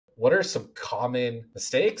what are some common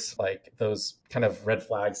mistakes, like those kind of red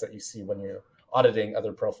flags that you see when you're auditing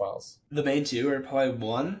other profiles? The main two are probably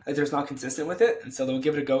one, like there's not consistent with it. And so they'll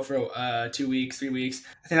give it a go for 2 weeks, 3 weeks.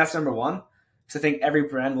 I think that's number one. Because I think every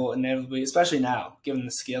brand will inevitably, especially now, given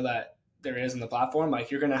the scale that there is on the platform,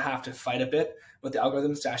 like you're going to have to fight a bit with the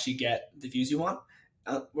algorithms to actually get the views you want.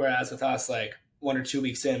 Whereas with us, like 1 or 2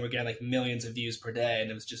 weeks in, we're getting like millions of views per day,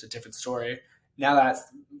 and it was just a different story. Now that's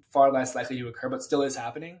far less likely to occur, but still is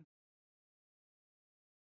happening.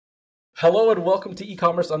 Hello and welcome to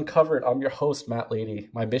E-Commerce Uncovered. I'm your host, Matt Lady.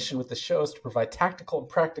 My mission with the show is to provide tactical and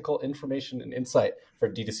practical information and insight for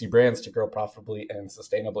D2C brands to grow profitably and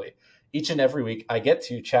sustainably. Each and every week, I get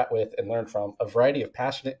to chat with and learn from a variety of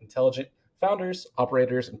passionate, intelligent founders,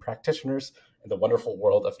 operators, and practitioners in the wonderful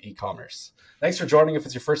world of e-commerce. Thanks for joining if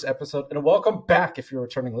it's your first episode, and welcome back if you're a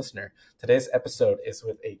returning listener. Today's episode is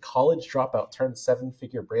with a college dropout turned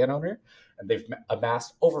seven-figure brand owner, and they've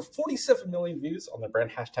amassed over 47 million views on their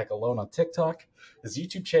brand hashtag alone on TikTok. His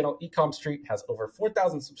YouTube channel, Ecom Street, has over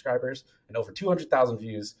 4,000 subscribers and over 200,000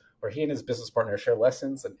 views, where he and his business partner share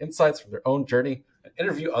lessons and insights from their own journey and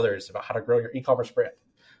interview others about how to grow your e-commerce brand.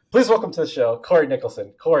 Please welcome to the show, Corey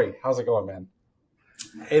Nicholson. Corey, how's it going, man?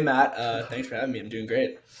 Hey, Matt. Thanks for having me. I'm doing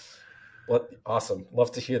great. Well, awesome.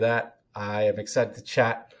 Love to hear that. I am excited to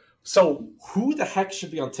chat. So who the heck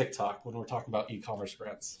should be on TikTok when we're talking about e-commerce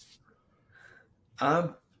brands?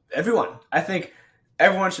 Everyone. I think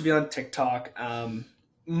everyone should be on TikTok.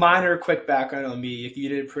 Minor quick background on me. You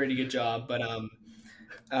did a pretty good job, but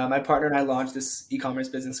my partner and I launched this e-commerce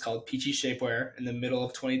business called Peachy Shapewear in the middle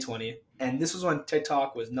of 2020. And this was when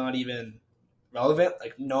TikTok was not even relevant.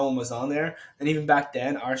 Like no one was on there. And even back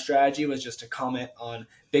then, our strategy was just to comment on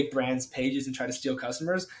big brands' pages and try to steal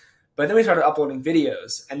customers. But then we started uploading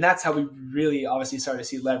videos. And that's how we really obviously started to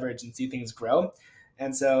see leverage and see things grow.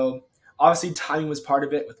 And so obviously timing was part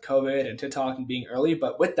of it with COVID and TikTok and being early.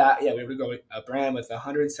 But with that, yeah, we were able to grow a brand with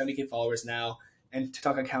 170K followers now. And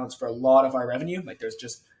TikTok accounts for a lot of our revenue. Like there's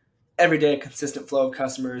just everyday consistent flow of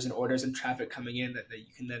customers and orders and traffic coming in that you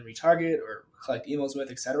can then retarget or collect emails with,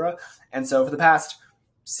 etc. And so for the past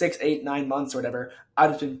 6, 8, 9 months or whatever,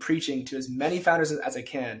 I've been preaching to as many founders as I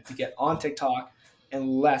can to get on TikTok and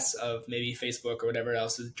less of maybe Facebook or whatever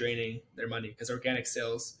else is draining their money, because organic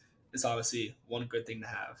sales is obviously one good thing to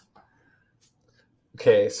have.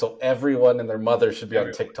 Okay, so everyone and their mother should be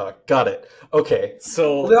on TikTok. Got it. Okay,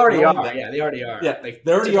 so... Well, they already are. Yeah, they already are. Yeah, like,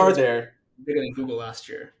 they already are there. Bigger than Google last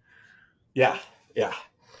year. Yeah.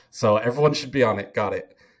 So everyone should be on it. Got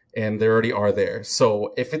it. And they already are there.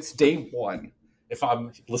 So if it's day one, if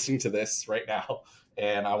I'm listening to this right now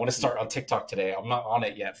and I want to start on TikTok today, I'm not on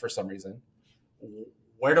it yet for some reason.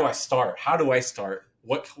 Where do I start? How do I start?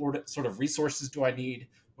 What sort of resources do I need?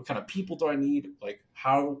 What kind of people do I need? Like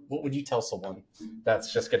what would you tell someone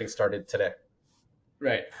that's just getting started today?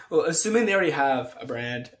 Right. Well, assuming they already have a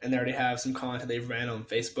brand and they already have some content they've ran on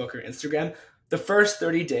Facebook or Instagram, the first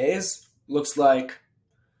 30 days looks like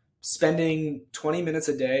spending 20 minutes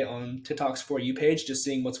a day on TikTok's For You page, just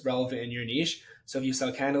seeing what's relevant in your niche. So if you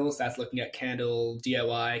sell candles, that's looking at candle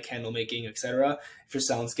DIY, candle making, etc. If you're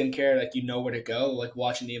selling skincare, like you know where to go, like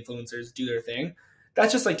watching the influencers do their thing.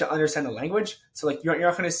 That's just like to understand the language. So like you're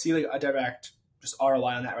not going to see like a direct just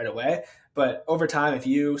ROI on that right away. But over time, if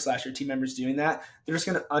you / your team members doing that, they're just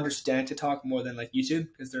going to understand TikTok more than like YouTube,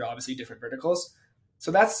 because they're obviously different verticals.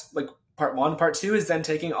 So that's like part one. Part two is then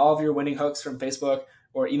taking all of your winning hooks from Facebook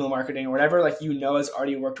or email marketing or whatever, like has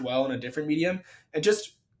already worked well in a different medium, and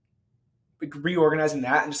just like reorganizing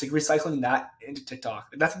that and just like recycling that into TikTok.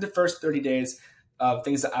 And that's like the first 30 days of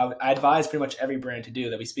things that I advise pretty much every brand to do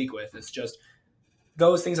that we speak with. It's just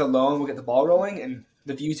those things alone will get the ball rolling, and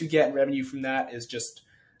the views you get and revenue from that is just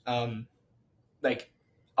like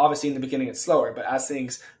obviously in the beginning it's slower, but as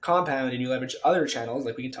things compound and you leverage other channels,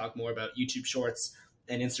 like we can talk more about YouTube Shorts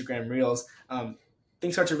and Instagram Reels,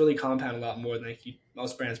 things start to really compound a lot more than like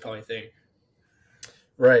most brands probably think.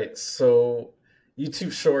 Right. So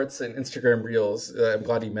YouTube Shorts and Instagram Reels, I'm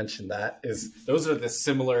glad you mentioned that, those are the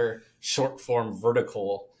similar short form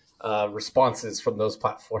vertical responses from those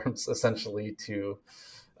platforms essentially to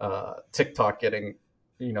TikTok getting,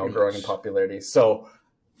 growing in popularity. So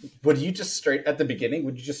would you just straight up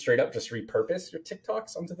repurpose your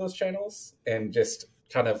TikToks onto those channels and just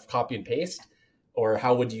kind of copy and paste? Or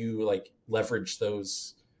how would you like leverage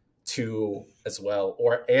those two as well?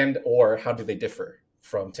 Or how do they differ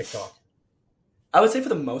from TikTok? I would say for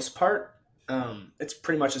the most part, it's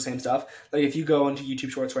pretty much the same stuff. Like if you go into YouTube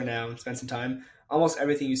Shorts right now and spend some time, almost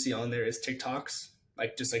everything you see on there is TikToks,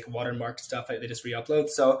 like just like watermarked stuff that they just re-upload.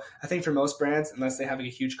 So I think for most brands, unless they have like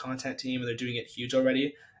a huge content team and they're doing it huge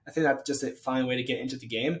already, I think that's just a fine way to get into the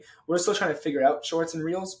game. We're still trying to figure out shorts and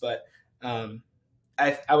reels, but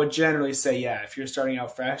I would generally say, yeah, if you're starting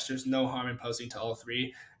out fresh, there's no harm in posting to all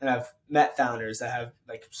three. And I've met founders that have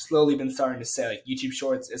like slowly been starting to say like YouTube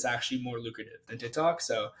Shorts is actually more lucrative than TikTok.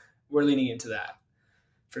 So we're leaning into that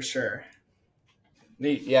for sure.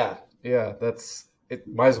 Neat. Yeah. That's it.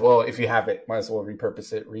 Might as well, if you have it, might as well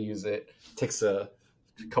repurpose it, reuse it. Takes a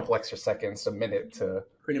couple extra seconds, a minute to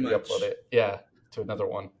pretty much upload it. Yeah, to another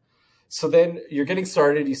one. So then you're getting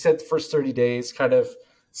started. You said the first 30 days, kind of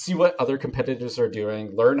see what other competitors are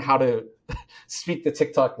doing, learn how to speak the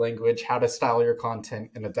TikTok language, how to style your content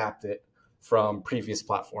and adapt it from previous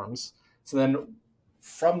platforms. So then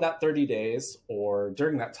from that 30 days or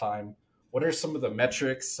during that time, what are some of the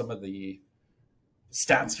metrics, some of the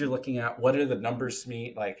stats you're looking at? What are the numbers to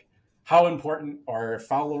meet? Like, how important are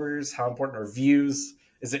followers? How important are views?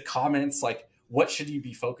 Is it comments? Like, what should you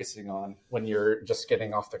be focusing on when you're just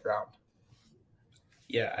getting off the ground?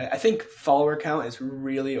 Yeah, I think follower count is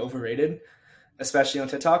really overrated, especially on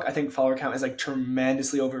TikTok. I think follower count is like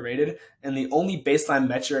tremendously overrated. And the only baseline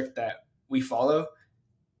metric that we follow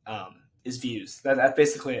is views. That's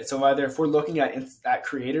basically it. So either if we're looking at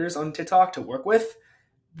creators on TikTok to work with,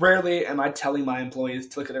 rarely am I telling my employees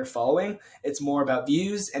to look at their following. It's more about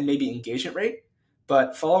views and maybe engagement rate.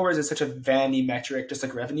 But followers is such a vanity metric, just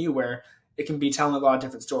like revenue, where it can be telling a lot of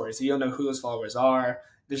different stories. So you don't know who those followers are.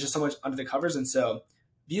 There's just so much under the covers. And so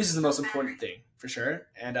views is the most important thing for sure.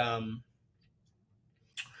 And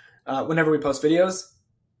whenever we post videos,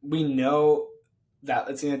 we know that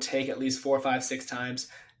it's going to take at least 4, 5, 6 times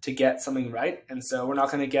to get something right. And so we're not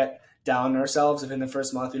going to get down on ourselves if in the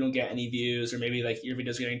first month we don't get any views, or maybe like your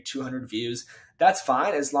video's getting 200 views. That's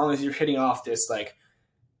fine as long as you're hitting off this like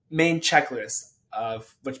main checklist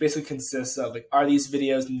of which basically consists of like, are these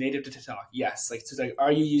videos native to TikTok? Yes. Like, so like,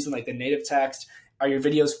 are you using like the native text? Are your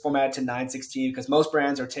videos formatted to 916? Because most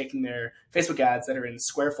brands are taking their Facebook ads that are in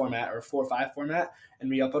square format or 4:5 format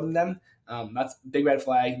and re-uploading them. That's a big red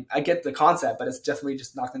flag. I get the concept, but it's definitely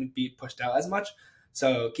just not going to be pushed out as much.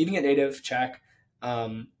 So keeping it native, check.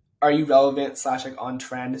 Are you relevant / like on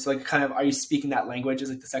trend? So like kind of, are you speaking that language is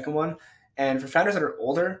like the second one. And for founders that are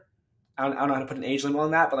older, I don't know how to put an age limit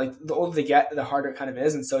on that, but like the older they get, the harder it kind of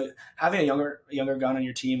is. And so having a younger gun on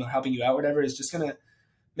your team or helping you out, whatever, is just going to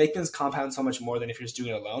make things compound so much more than if you're just doing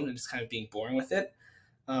it alone and just kind of being boring with it.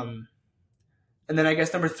 And then I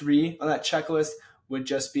guess number 3 on that checklist would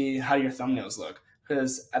just be how your thumbnails look.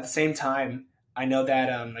 Because at the same time, I know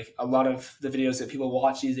that like a lot of the videos that people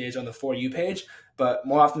watch these days are on the For You page, but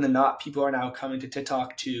more often than not, people are now coming to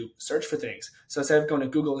TikTok to search for things. So instead of going to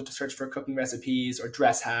Google to search for cooking recipes or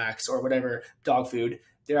dress hacks or whatever, dog food,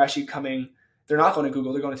 they're actually coming. They're not going to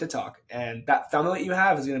Google, they're going to TikTok. And that thumbnail that you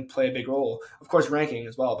have is going to play a big role. Of course, ranking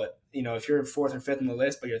as well. But, you know, if you're 4th or 5th on the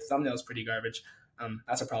list, but your thumbnail is pretty garbage,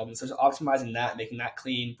 that's a problem. So just optimizing that, making that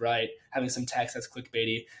clean, bright, having some text that's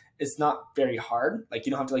clickbaity. It's not very hard. Like,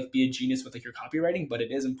 you don't have to like be a genius with like your copywriting, but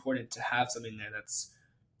it is important to have something there that's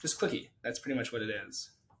just clicky. That's pretty much what it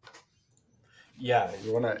is. Yeah,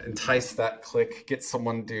 you want to entice that click, get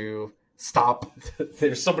someone to stop.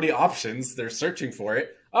 There's so many options. They're searching for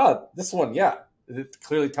it. Oh, this one, yeah. It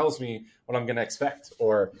clearly tells me what I'm going to expect,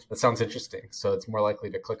 or that sounds interesting. So it's more likely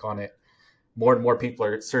to click on it. More and more people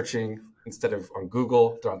are searching instead of on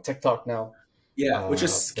Google. They're on TikTok now. Yeah, which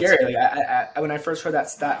is scary. Like I when I first heard that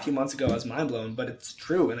stat a few months ago, I was mind blown, but it's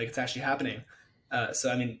true and like it's actually happening. So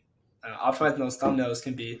I mean, optimizing those thumbnails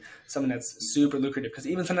can be something that's super lucrative, because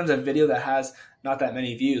even sometimes a video that has not that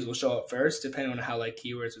many views will show up first, depending on how like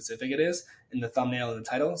keyword specific it is in the thumbnail and the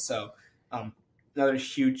title. So another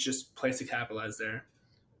huge just place to capitalize there.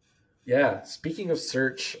 Yeah. Speaking of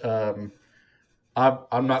search, I'm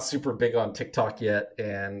not super big on TikTok yet,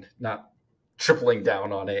 and not tripling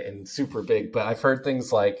down on it and super big, but I've heard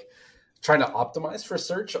things like trying to optimize for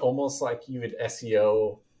search, almost like you would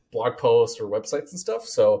SEO blog posts or websites and stuff.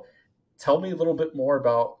 So tell me a little bit more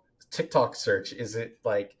about TikTok search. Is it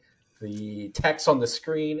like the text on the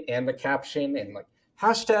screen and the caption and like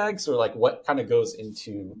hashtags, or like what kind of goes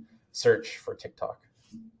into search for TikTok?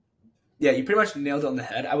 Yeah, you pretty much nailed it on the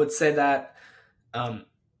head. I would say that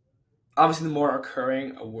obviously the more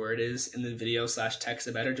occurring a word is in the video / text,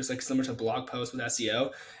 the better. Just like similar to blog posts with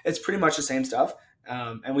SEO, it's pretty much the same stuff.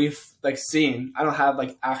 And we've like seen, I don't have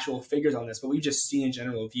like actual figures on this, but we've just seen in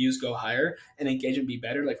general views go higher and engagement be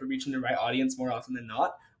better. Like we're reaching the right audience more often than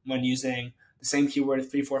not when using the same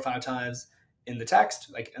keyword 3, 4, 5 times in the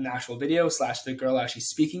text, like in the actual video / the girl actually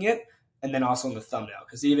speaking it, and then also in the thumbnail.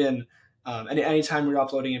 Because even anytime you're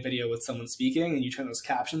uploading a video with someone speaking and you turn those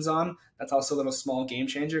captions on, that's also a little small game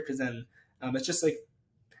changer, because then it's just like,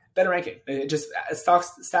 better ranking. It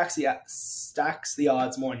stacks the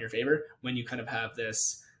odds more in your favor when you kind of have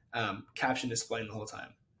this caption displaying the whole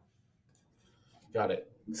time. Got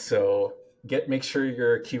it. So make sure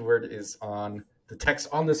your keyword is on the text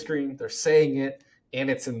on the screen. They're saying it, and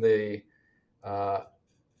it's in the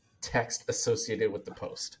text associated with the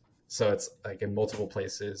post. So it's like in multiple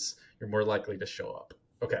places, you're more likely to show up.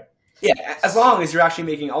 Okay. Yeah, as long as you're actually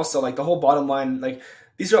making also like the whole bottom line, like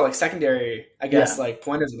these are like secondary, I guess, like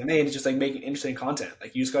pointers of the main. It's just like making interesting content.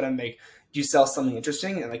 Like you just got to do you sell something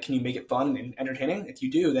interesting, and like can you make it fun and entertaining? If you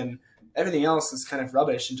do, then everything else is kind of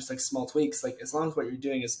rubbish and just like small tweaks. Like as long as what you're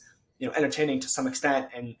doing is, entertaining to some extent,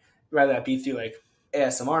 and rather that be through like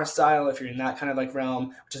ASMR style, if you're in that kind of like realm,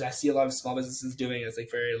 which is I see a lot of small businesses doing, it's like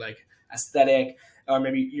very like aesthetic, or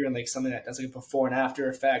maybe you're in like something that does like a before and after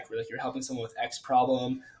effect, where like you're helping someone with X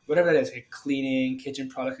problem, whatever that is, like cleaning, kitchen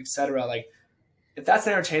product, etc. Like if that's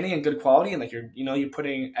entertaining and good quality, and like you're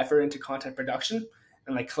putting effort into content production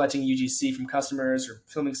and like collecting UGC from customers or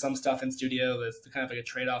filming some stuff in studio, that's kind of like a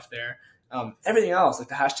trade-off there. Everything else, like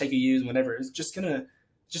the hashtag you use and whatever, is just an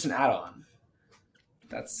add-on.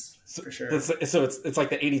 That's for sure. So it's like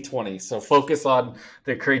the 80-20. So focus on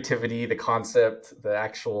the creativity, the concept, the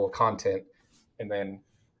actual content, and then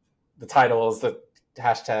the titles, the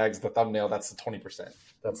hashtags, the thumbnail, that's the 20%.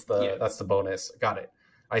 That's the bonus. Got it.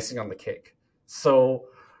 Icing on the cake. So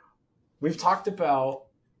we've talked about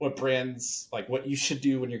what brands, like what you should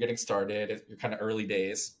do when you're getting started, your kind of early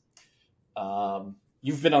days.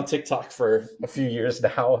 You've been on TikTok for a few years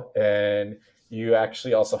now, and you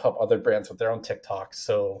actually also help other brands with their own TikTok.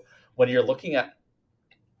 So when you're looking at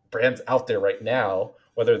brands out there right now,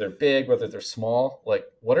 whether they're big, whether they're small, like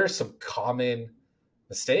what are some common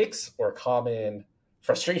mistakes or common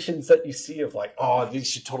frustrations that you see of like, oh, you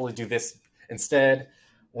should totally do this instead?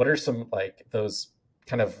 What are some like those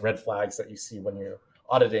kind of red flags that you see when you're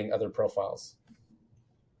auditing other profiles?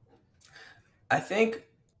 I think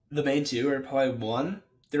the main two are probably one,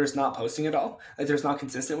 they're just not posting at all. Like they're just not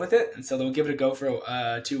consistent with it. And so they'll give it a go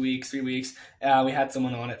for 2 weeks, 3 weeks. We had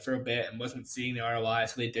someone on it for a bit and wasn't seeing the ROI,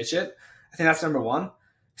 so they ditch it. I think that's number one.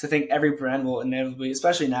 Because I think every brand will inevitably,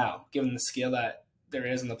 especially now, given the scale that there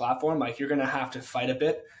is in the platform, like you're going to have to fight a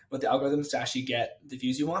bit with the algorithms to actually get the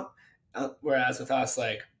views you want. Whereas with us,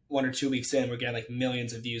 like 1 or 2 weeks in, we're getting like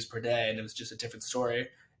millions of views per day, and it was just a different story.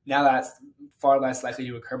 Now that's far less likely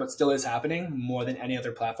to occur, but still is happening more than any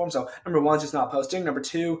other platform. So number one is just not posting. Number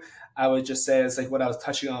two, I would just say is like what I was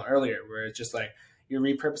touching on earlier, where it's just like you're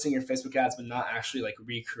repurposing your Facebook ads, but not actually like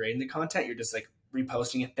recreating the content. You're just like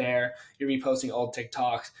reposting it there. You're reposting old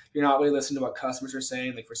TikToks. You're not really listening to what customers are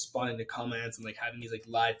saying, like responding to comments and like having these like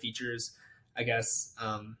live features, I guess,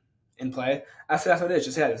 in play. That's what it is.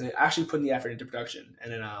 Just it's like actually putting the effort into production.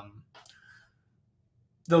 And then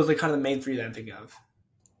those are kind of the main three that I'm thinking of.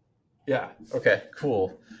 Yeah. Okay,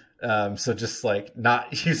 cool. So just like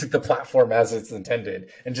not using the platform as it's intended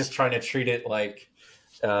and just trying to treat it like,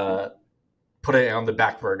 put it on the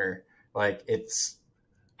back burner. Like it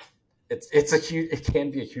can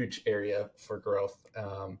be a huge area for growth,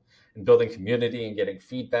 and building community and getting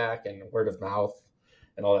feedback and word of mouth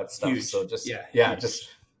and all that stuff. Huge. So just, just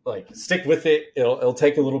like stick with it. It'll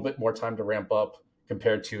take a little bit more time to ramp up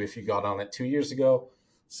compared to if you got on it 2 years ago.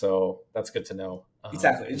 So that's good to know.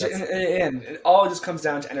 Exactly. And it all just comes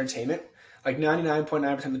down to entertainment. Like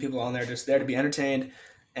 99.9% of the people on there are just there to be entertained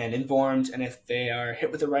and informed. And if they are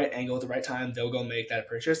hit with the right angle at the right time, they'll go make that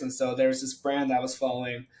purchase. And so there's this brand that I was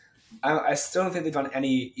following. I still don't think they've done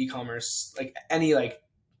any e-commerce, like any like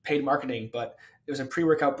paid marketing, but there was a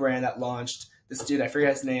pre-workout brand that launched. This dude, I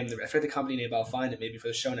forget his name. I forget the company name, but I'll find it maybe for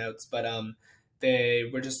the show notes. But they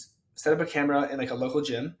were just set up a camera in like a local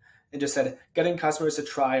gym and just said, getting customers to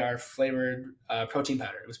try our flavored protein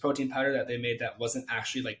powder. It was protein powder that they made that wasn't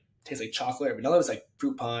actually like taste like chocolate or vanilla. It was like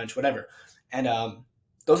fruit punch, whatever. And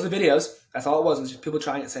those are the videos. That's all it was. It was just people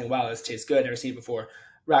trying it, saying, wow, this tastes good. Never seen it before.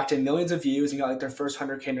 Racked in millions of views and got like their first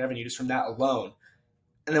 100K in revenue just from that alone.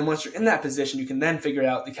 And then once you're in that position, you can then figure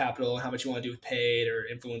out the capital, how much you want to do with paid or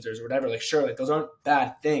influencers or whatever. Like, sure, like those aren't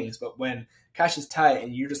bad things, but when cash is tight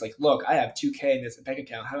and you're just like, look, I have 2K in this bank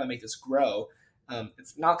account. How do I make this grow?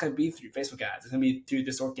 It's not going to be through Facebook ads. It's going to be through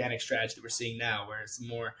this organic strategy that we're seeing now, where it's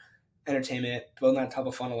more entertainment, building that top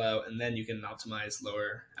of funnel out, and then you can optimize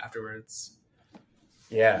lower afterwards.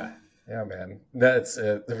 Yeah, man. That's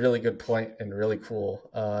a really good point and really cool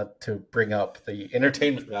to bring up the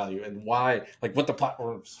entertainment value and why, like what the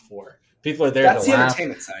platform's for. People are there That's to the laugh.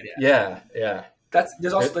 Entertainment side, Yeah.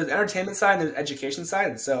 There's also the entertainment side and there's education side.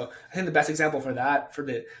 And so I think the best example for that,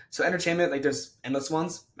 so entertainment, like there's endless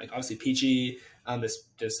ones, like obviously Peachy,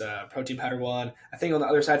 this protein powder one. I think on the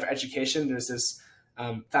other side for education, there's this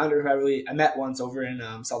founder who I met once over in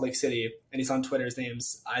Salt Lake City, and he's on Twitter. His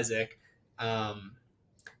name's Isaac.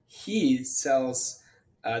 He sells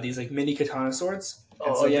these like mini katana swords,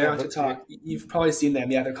 and Oh so they're yeah, on TikTok. You've probably seen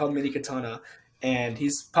them. Yeah, they're called mini katana, and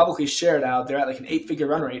he's publicly shared out. They're at like an 8-figure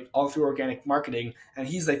run rate all through organic marketing, and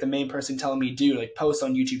he's like the main person telling me, do like post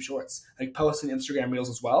on YouTube Shorts, like post on Instagram Reels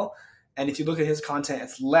as well. And if you look at his content,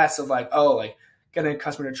 it's less of like, oh, like getting a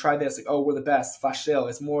customer to try this, like, oh, we're the best, flash sale.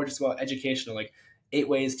 It's more just about educational, like 8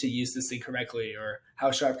 ways to use this thing correctly, or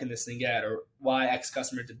how sharp can this thing get, or why X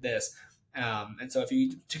customer did this. And so if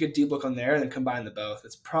you took a deep look on there and then combine the both,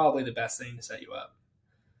 it's probably the best thing to set you up.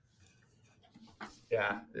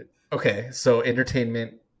 yeah. Okay, so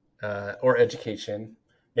entertainment or education,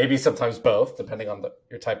 maybe sometimes both, depending on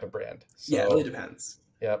your type of brand. So, Yeah, it really depends.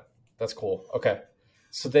 Yep, that's cool. Okay,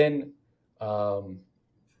 so then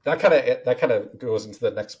that kind of goes into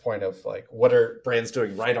the next point of like, what are brands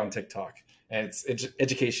doing right on TikTok? And it's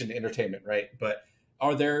education, entertainment, right? But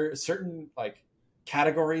are there certain like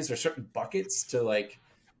categories or certain buckets to like,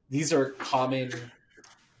 these are common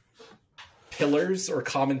pillars or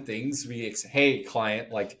common things hey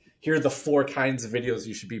client, like here are the 4 kinds of videos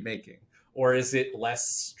you should be making? Or is it less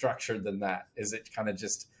structured than that? Is it kind of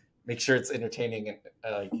just make sure it's entertaining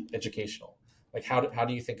and like educational? Like how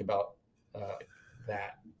do you think about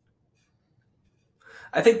that?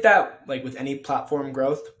 I think that like with any platform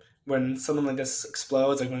growth, when something like this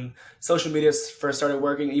explodes, like when social media first started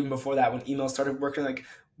working, even before that, when email started working, like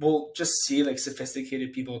we'll just see like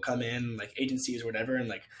sophisticated people come in, like agencies or whatever, and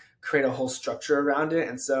like create a whole structure around it.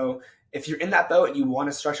 And so if you're in that boat and you want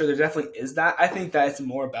a structure, there definitely is that. I think that it's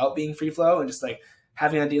more about being free flow and just like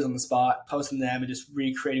having ideas on the spot, posting them, and just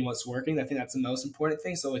recreating what's working. I think that's the most important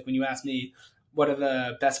thing. So like when you ask me, what are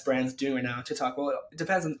the best brands doing right now on TikTok? Well, it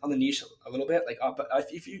depends on the niche a little bit. Like, but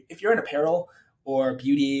if you're in apparel or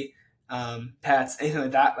beauty, pets, anything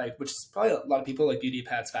like that, like which is probably a lot of people, like beauty,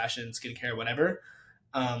 pets, fashion, skincare, whatever.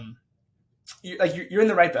 You're in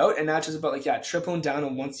the right boat, and now it's just about like tripling down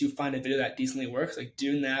on once you find a video that decently works, like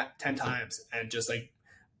doing that 10 times and just like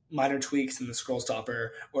minor tweaks in the scroll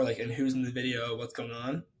stopper or like in who's in the video, what's going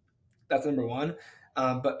on. That's number one.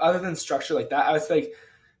 But other than structure like that, I would say like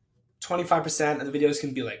 25% of the videos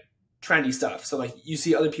can be like trendy stuff. So like you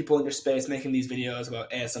see other people in your space making these videos about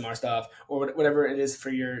ASMR stuff or whatever it is for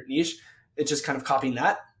your niche. It's just kind of copying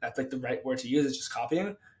that. That's like the right word to use. It's just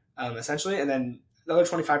copying, essentially. And then the other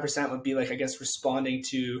 25% would be like, I guess, responding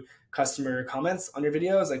to customer comments on your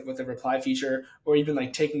videos, like with the reply feature, or even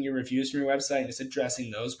like taking your reviews from your website and just addressing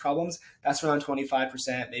those problems. That's around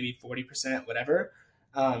 25%, maybe 40%, whatever.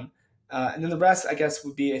 And then the rest, I guess,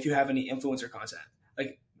 would be if you have any influencer content,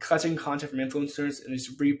 like collecting content from influencers and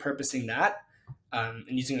just repurposing that, and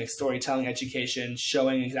using like storytelling, education,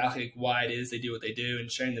 showing exactly like why it is they do what they do,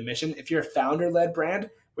 and sharing the mission. If you're a founder-led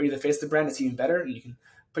brand where you're the face of the brand, it's even better, and you can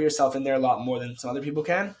put yourself in there a lot more than some other people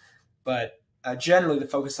can. But generally, the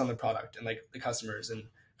focus on the product and like the customers and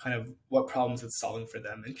kind of what problems it's solving for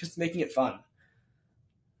them, and just making it fun.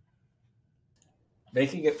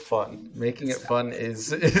 Making it fun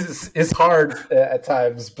is hard at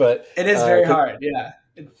times, but it is very hard. Yeah,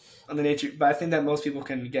 on the nature, but I think that most people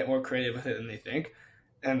can get more creative with it than they think.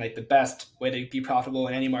 And like the best way to be profitable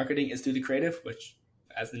in any marketing is through the creative, which,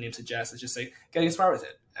 as the name suggests, is just like getting smart with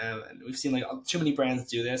it. And we've seen like too many brands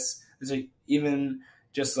do this. There's like even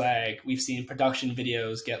just like we've seen production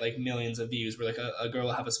videos get like millions of views where like a girl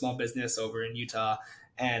will have a small business over in Utah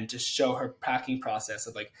and just show her packing process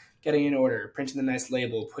of like getting an order, printing the nice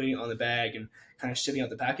label, putting it on the bag, and kind of shipping out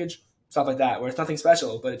the package, stuff like that, where it's nothing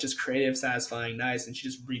special, but it's just creative, satisfying, nice, and she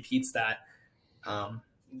just repeats that.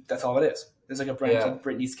 That's all it is. There's like a brand called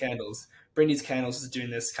Britney's Candles. Britney's Candles is doing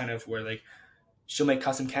this kind of where like she'll make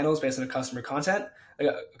custom candles based on a customer content. Like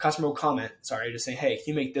a customer will comment, just saying, hey, can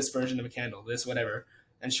you make this version of a candle, this, whatever.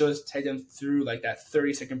 And she'll just take them through like that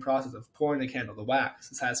 30-second process of pouring the candle, the wax,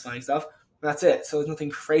 the satisfying stuff. And that's it. So there's nothing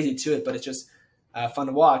crazy to it, but it's just fun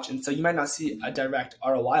to watch. And so you might not see a direct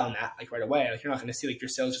ROI on that like right away. Like you're not going to see like your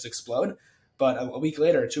sales just explode. But a week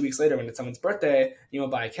later, 2 weeks later, when it's someone's birthday, and you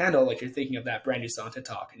want to buy a candle, like you're thinking of that brand you saw on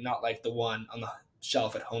TikTok, and not like the one on the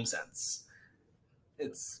shelf at HomeSense.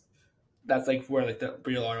 That's like where like the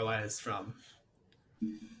real ROI is from.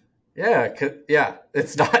 Yeah,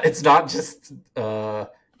 it's not just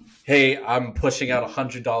hey, I'm pushing out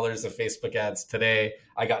 $100 of Facebook ads today.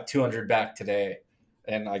 I got 200 back today,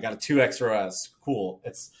 and I got a 2x ROAS. Cool.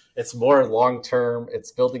 It's more long term.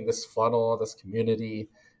 It's building this funnel, this community,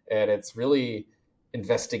 and it's really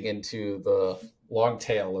investing into the long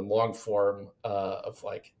tail and long form of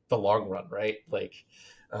like the long run, right? Like,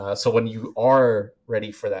 so when you are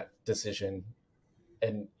ready for that decision,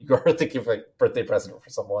 and you're thinking of like birthday present for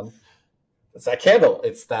someone, it's that candle,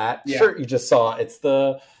 it's that shirt you just saw, it's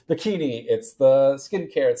the bikini, it's the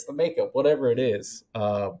skincare, it's the makeup, whatever it is.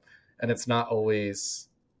 And it's not always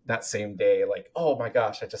that same day, like, oh my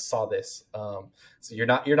gosh, I just saw this. So you're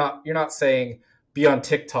not saying be on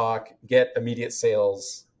TikTok, get immediate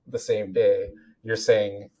sales the same day. You're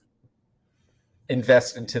saying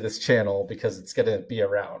invest into this channel because it's going to be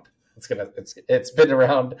around. It's been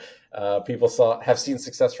around. People have seen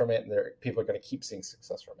success from it, and people are going to keep seeing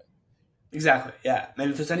success from it. Exactly. Yeah.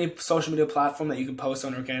 And if there's any social media platform that you can post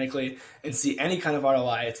on organically and see any kind of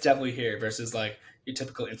ROI, it's definitely here versus like your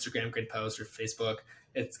typical Instagram grid post or Facebook.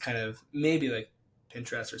 It's kind of maybe like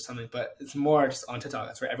Pinterest or something, but it's more just on TikTok.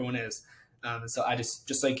 That's where everyone is. So I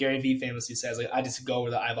just like Gary Vee famously says, like, I just go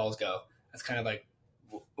where the eyeballs go. That's kind of like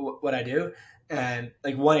what I do. And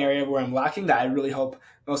like one area where I'm lacking that I really hope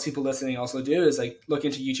most people listening also do is like look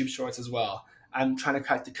into YouTube Shorts as well. I'm trying to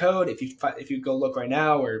crack the code. If you go look right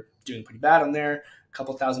now, we're doing pretty bad on there. A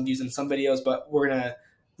couple thousand views in some videos, but we're gonna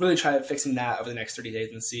really try fixing that over the next 30 days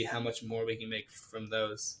and see how much more we can make from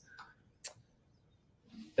those.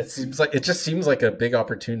 It just seems like a big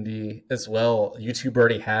opportunity as well. YouTube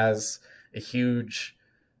already has a huge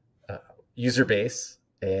user base,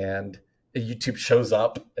 and YouTube shows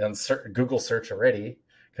up on Google search already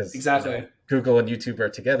because exactly Google and YouTube are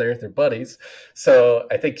together; they're buddies. So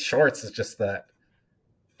I think Shorts is just that.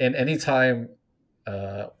 And anytime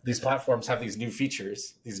these platforms have these new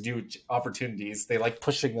features, these new opportunities, they like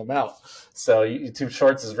pushing them out. So YouTube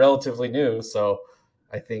Shorts is relatively new. So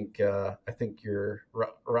I think you're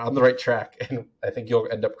on the right track, and I think you'll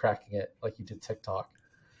end up cracking it like you did TikTok.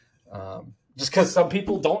 Just because some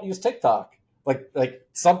people don't use TikTok, like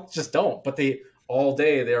some just don't, but all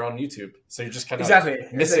day they're on YouTube, so you're just kind of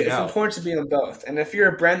missing out. It's important to be on both, and if you're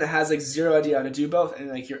a brand that has like zero idea how to do both, and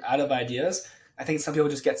like you're out of ideas, I think some people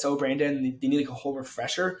just get so brain dead and they need like a whole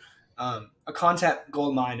refresher. A content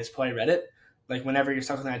gold mine is probably Reddit. Like whenever you're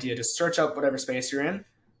stuck with an idea, just search up whatever space you're in.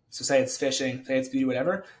 So say it's fishing, say it's beauty,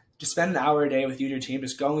 whatever. Just spend an hour a day with you and your team,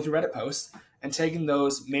 just going through Reddit posts and taking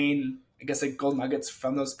those main, I guess, like gold nuggets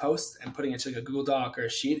from those posts and putting it into like a Google Doc or a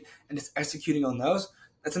sheet and just executing on those.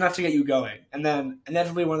 That's enough to get you going. And then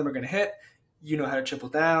inevitably one of them are going to hit. You know how to triple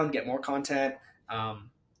down, get more content. But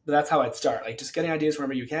that's how I'd start. Like just getting ideas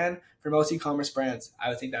wherever you can. For most e-commerce brands, I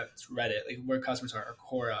would think that's Reddit, like where customers are, or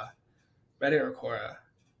Quora. Reddit or Quora.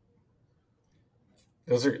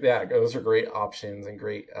 Those are great options and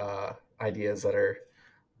great ideas that are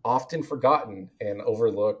often forgotten and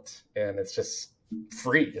overlooked, and it's just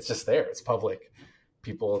free. It's just there. It's public.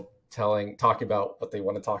 People talking about what they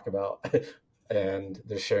want to talk about, and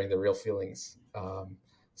they're sharing their real feelings.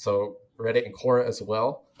 So Reddit and Quora as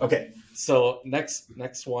well. Okay, so next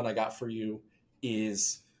one I got for you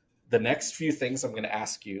is the next few things I'm going to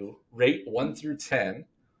ask you. Rate 1 through 10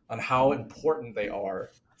 on how important they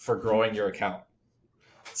are for growing your account.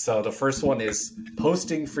 So the first one is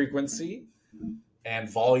posting frequency and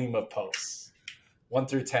volume of posts. 1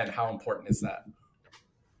 through 10, how important is that?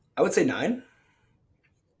 I would say 9.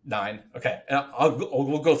 9. Okay. And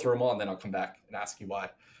we'll go through them all, and then I'll come back and ask you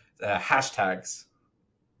why. Hashtags.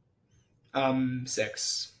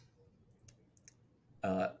 6.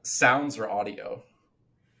 Sounds or audio?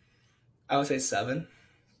 I would say 7.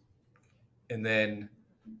 And then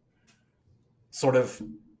sort of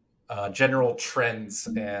general trends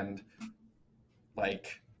and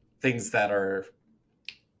like things that are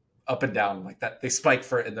up and down, like that they spike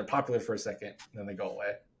and they're popular for a second and then they go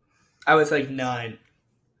away. I was like 9.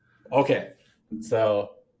 Okay,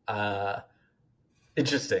 so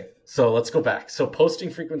interesting. So let's go back. So posting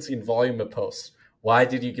frequency and volume of posts. Why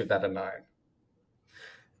did you give that a 9?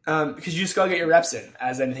 Because you just gotta get your reps in,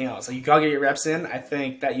 as anything else. Like you gotta get your reps in. I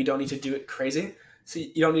think that you don't need to do it crazy. So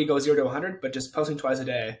you don't need to go 0 to 100, but just posting twice a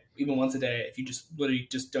day, even once a day, if you just literally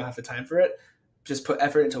just don't have the time for it, just put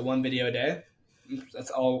effort into 1 video a day.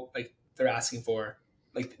 That's all like they're asking for.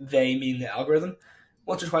 Like they mean the algorithm.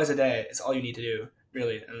 Once or twice a day is all you need to do,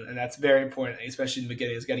 really. And that's very important, especially in the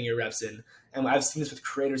beginning, is getting your reps in. And I've seen this with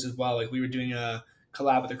creators as well. Like we were doing a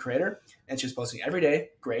collab with a creator and she was posting every day.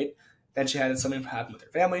 Great. Then she had something happen with her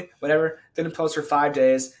family, whatever. Didn't post for 5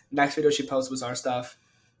 days. Next video she posted was our stuff.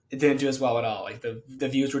 It didn't do as well at all. Like the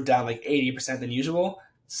views were down like 80% than usual.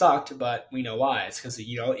 Sucked, but we know why. It's because,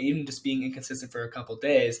 even just being inconsistent for a couple of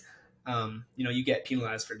days, you get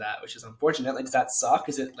penalized for that, which is unfortunate. Like, does that suck?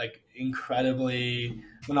 Is it like incredibly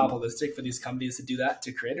monopolistic for these companies to do that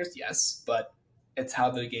to creators? Yes, but it's how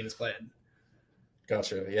the game is played.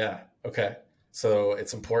 Gotcha. Yeah. Okay. So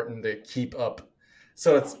it's important to keep up.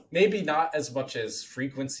 So it's maybe not as much as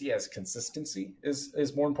frequency as consistency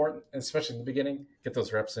is more important, especially in the beginning. Get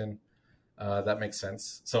those reps in. That makes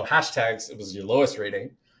sense. So hashtags, it was your lowest rating.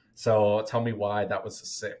 So tell me why that was a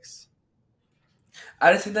 6.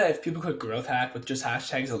 I just think that if people could growth hack with just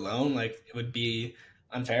hashtags alone, like it would be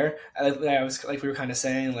unfair. I was like we were kind of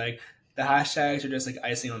saying, like the hashtags are just like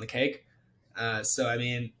icing on the cake. So I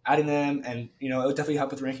mean, adding them and it would definitely help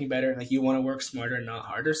with ranking better. Like you want to work smarter, not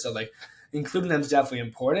harder. So like including them is definitely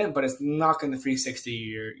important, but it's not going to 360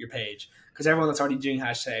 your page because everyone that's already doing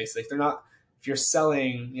hashtags, like they're not. If you're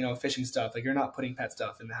selling, fishing stuff, like you're not putting pet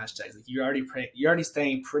stuff in the hashtags. Like you're already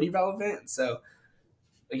staying pretty relevant. So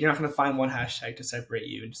like you're not going to find one hashtag to separate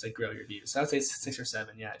you and just like grow your views. So I'd say 6 or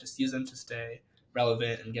 7. Yeah, just use them to stay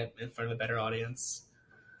relevant and get in front of a better audience.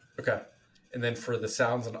 Okay. And then for the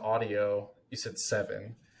sounds and audio, you said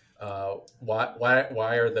 7. Why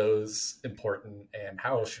are those important, and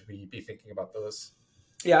how should we be thinking about those?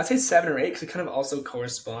 Yeah, I'd say 7 or 8 because it kind of also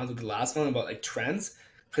corresponds with the last one about like trends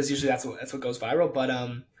because usually that's what goes viral. But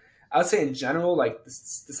I would say in general, like the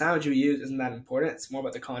sound you use isn't that important. It's more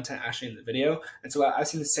about the content actually in the video. And so I've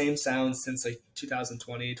seen the same sounds since like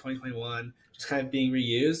 2020, 2021, just kind of being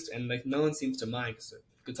reused, and like no one seems to mind because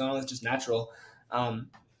good song is just natural.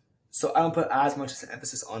 So I don't put as much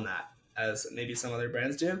emphasis on that as maybe some other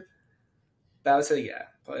brands do. But I would say yeah,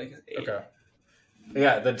 probably like 8. Okay.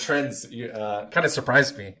 Yeah, the trends kind of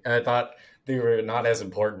surprised me. I thought they were not as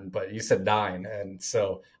important, but you said 9, and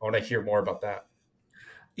so I want to hear more about that.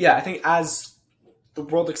 Yeah, I think as the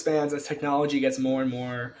world expands, as technology gets more and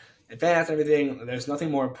more advanced and everything, there's nothing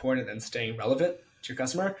more important than staying relevant to your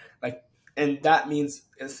customer. Like, and that means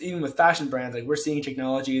even with fashion brands, like we're seeing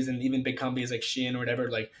technologies and even big companies like Shein or whatever,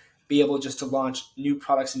 like be able just to launch new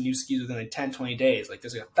products and new SKUs within like 10, 20 days. Like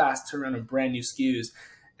there's like a fast turnaround of brand new SKUs,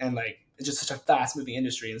 and like it's just such a fast moving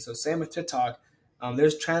industry. And so same with TikTok,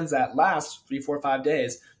 there's trends that last 3, 4, 5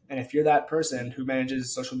 days. And if you're that person who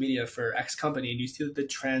manages social media for X company and you see that the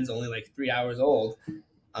trend's only like 3 hours old,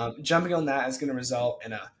 jumping on that is going to result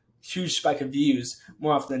in a huge spike of views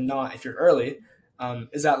more often than not if you're early.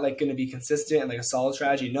 Is that like going to be consistent and like a solid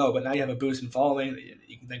strategy? No, but now you have a boost in following.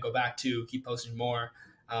 You can then go back to keep posting more.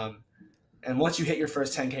 And once you hit your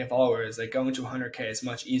first 10K followers, like going to 100K is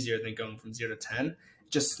much easier than going from 0 to 10. It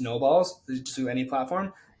just snowballs just through any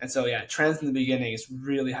platform. And so yeah, trends in the beginning is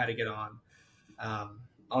really how to get on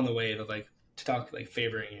the wave of like TikTok like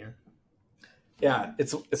favoring you. Yeah, it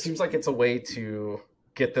seems like it's a way to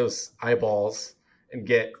get those eyeballs and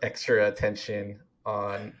get extra attention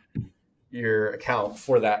on your account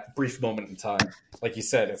for that brief moment in time. Like you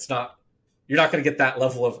said, you're not going to get that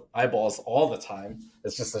level of eyeballs all the time.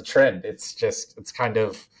 It's just a trend. It's kind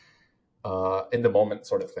of in the moment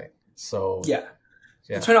sort of thing. So yeah.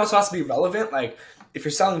 The trend also has to be relevant. Like if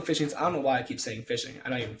you're selling fishing, I don't know why I keep saying fishing. I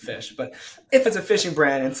don't even fish, but if it's a fishing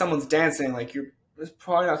brand and someone's dancing, like it's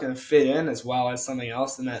probably not going to fit in as well as something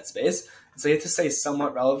else in that space. So you have to say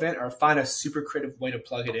somewhat relevant or find a super creative way to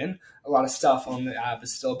plug it in. A lot of stuff on the app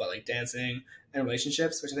is still about like dancing and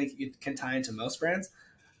relationships, which I think you can tie into most brands.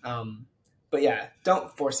 But yeah,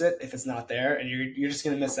 don't force it if it's not there, and you're just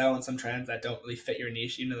going to miss out on some trends that don't really fit your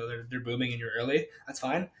niche, even though they're booming and you're early. That's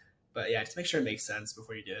fine. But yeah, just make sure it makes sense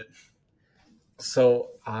before you do it.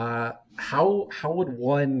 So how would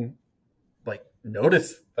one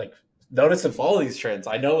notice and follow these trends?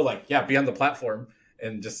 I know be on the platform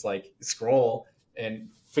and just scroll and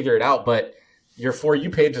figure it out, but your For You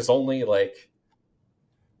page is only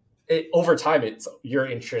over time it's your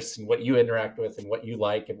interests and what you interact with and what you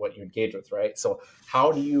like and what you engage with, right? So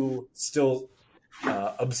how do you still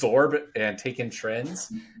absorb and take in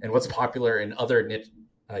trends and what's popular in other niche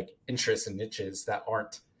interests and niches that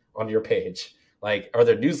aren't on your page? Are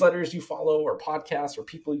there newsletters you follow or podcasts or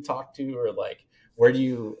people you talk to, or where do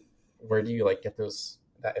you get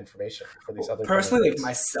that information for these other personally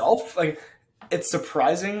myself, it's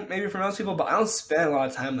surprising maybe for most people, but I don't spend a lot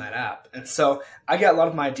of time on that app. And so I get a lot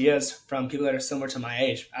of my ideas from people that are similar to my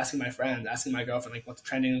age, asking my friends, asking my girlfriend, what's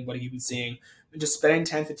trending, what have you been seeing, and just spending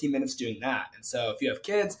 10, 15 minutes doing that. And so if you have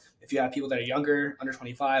kids, if you have people that are younger, under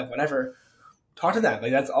 25, whatever, talk to them.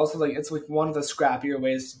 That's also it's one of the scrappier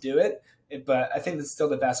ways to do it. But I think that's still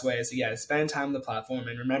the best way is to spend time on the platform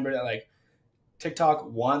and remember that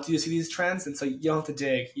TikTok wants you to see these trends, and so you don't have to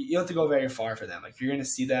dig. You don't have to go very far for them. You're going to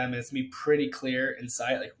see them, and it's going to be pretty clear in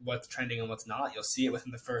sight, what's trending and what's not. You'll see it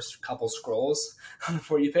within the first couple scrolls on the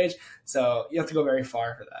For You page. So you don't have to go very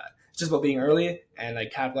far for that. It's just about being early and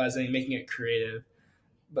capitalizing, making it creative.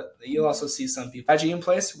 But you'll also see some people strategy in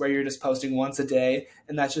place where you're just posting once a day,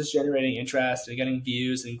 and that's just generating interest and getting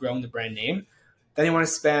views and growing the brand name. Then you want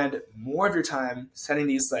to spend more of your time setting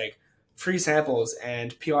these free samples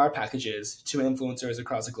and PR packages to influencers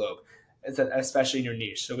across the globe, especially in your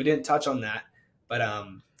niche. So we didn't touch on that, but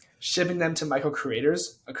shipping them to micro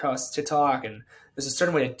creators across TikTok, and there's a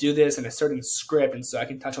certain way to do this and a certain script, and so I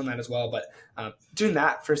can touch on that as well. But doing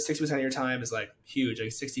that for 60% of your time is like huge, like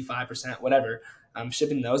 65%, whatever.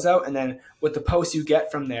 Shipping those out, and then with the posts you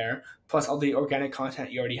get from there, plus all the organic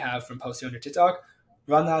content you already have from posting on your TikTok,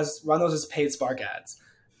 run those as paid Spark ads.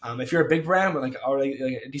 If you're a big brand with like already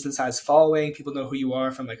like a decent sized following, people know who you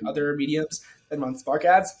are from like other mediums, then run Spark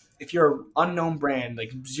ads. If you're an unknown brand,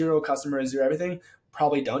 like zero customers, zero everything,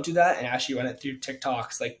 probably don't do that and actually run it through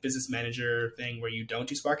TikTok's like business manager thing where you don't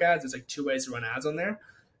do Spark ads. There's like 2 ways to run ads on there.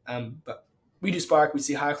 But we do Spark. We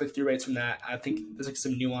see high click-through rates from that. I think there's like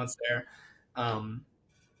some nuance there.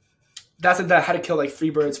 That's how to kill like 3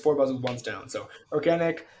 birds, 4 bugs with 1 stone. So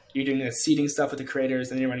organic, you're doing the seeding stuff with the creators,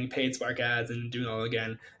 and then you're running paid Spark ads and doing it all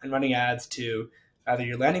again, and running ads to either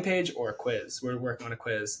your landing page or a quiz. We're working on a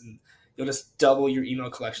quiz, and you'll just double your email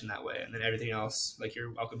collection that way, and then everything else, like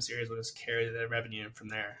your welcome series, will just carry the revenue from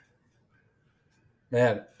there.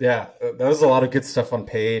 Man, yeah, that was a lot of good stuff on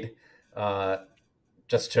paid.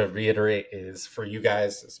 Just to reiterate, is for you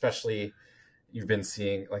guys, especially, you've been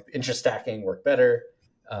seeing like interest stacking work better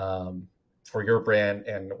for your brand.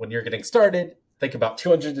 And when you're getting started, think about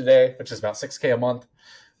 200 a day, which is about 6K a month,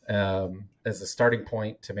 as a starting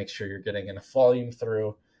point to make sure you're getting enough volume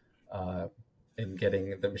through and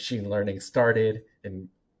getting the machine learning started and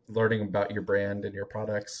learning about your brand and your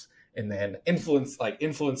products. And then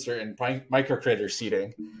influencer and micro creator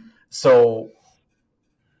seeding. So,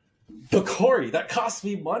 but Corey, that costs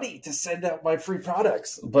me money to send out my free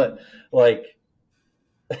products. But like,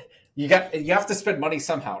 you have to spend money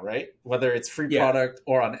somehow, right? Whether it's free product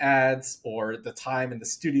or on ads or the time in the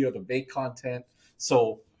studio to make content.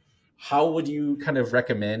 So, how would you kind of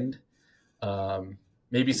recommend?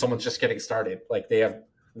 Maybe someone's just getting started, like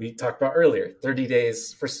we talked about earlier, 30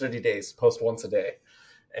 days, first 30 days, post once a day,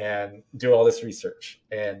 and do all this research.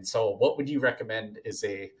 And so what would you recommend is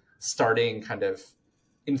a starting kind of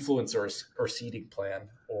influencer or seeding plan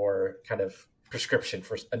or kind of prescription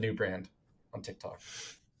for a new brand on TikTok?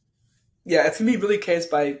 Yeah, it's going to be really case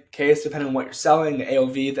by case, depending on what you're selling, the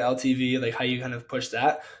AOV, the LTV, like how you kind of push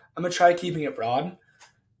that. I'm going to try keeping it broad.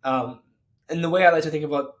 And the way I like to think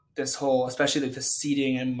about this whole, especially like the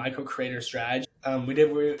seeding and micro creator strategy, we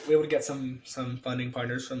were able to get some funding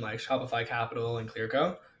partners from like Shopify Capital and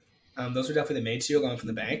Clearco. Those are definitely the main 2, along from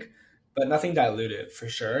the bank, but nothing dilutive for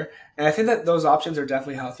sure. And I think that those options are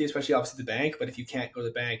definitely healthy, especially obviously the bank. But if you can't go to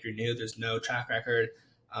the bank, you're new, there's no track record,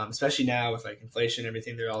 especially now with like inflation and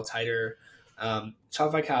everything, they're all tighter.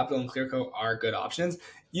 Shopify Capital and Clearco are good options.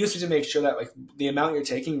 You just need to make sure that like the amount you're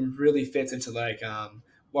taking really fits into like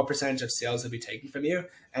what percentage of sales they'll be taking from you,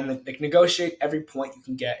 and like negotiate every point you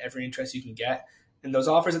can get, every interest you can get. And those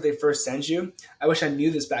offers that they first send you, I wish I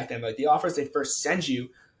knew this back then, but like the offers they first send you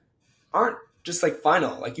aren't just like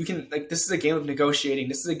final. Like you can, like, this is a game of negotiating.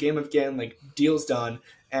 This is a game of getting like deals done,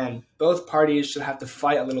 and both parties should have to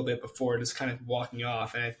fight a little bit before just kind of walking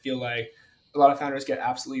off. And I feel like a lot of founders get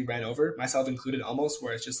absolutely ran over, myself included almost,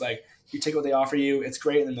 where it's just like you take what they offer you, it's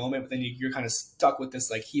great in the moment, but then you're kind of stuck with this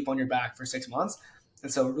like heap on your back for 6 months.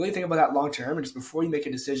 And so really think about that long term, and just before you make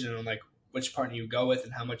a decision on like which partner you go with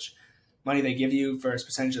and how much money they give you versus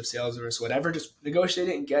percentage of sales versus whatever, just negotiate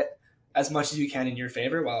it and get as much as you can in your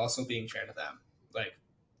favor while also being fair to them. Like,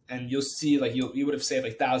 and you'll see like you would have saved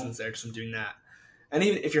like thousands there just from doing that. And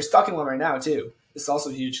even if you're stuck in one right now too, this is also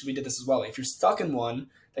huge. We did this as well. If you're stuck in one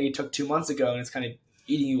that you took 2 months ago and it's kind of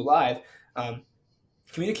eating you alive,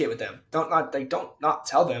 communicate with them. Don't not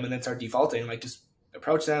tell them and then start defaulting. Like, just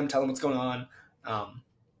approach them, tell them what's going on,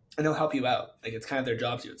 and they'll help you out. Like, it's kind of their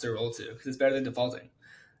job to, it's their role to, because it's better than defaulting.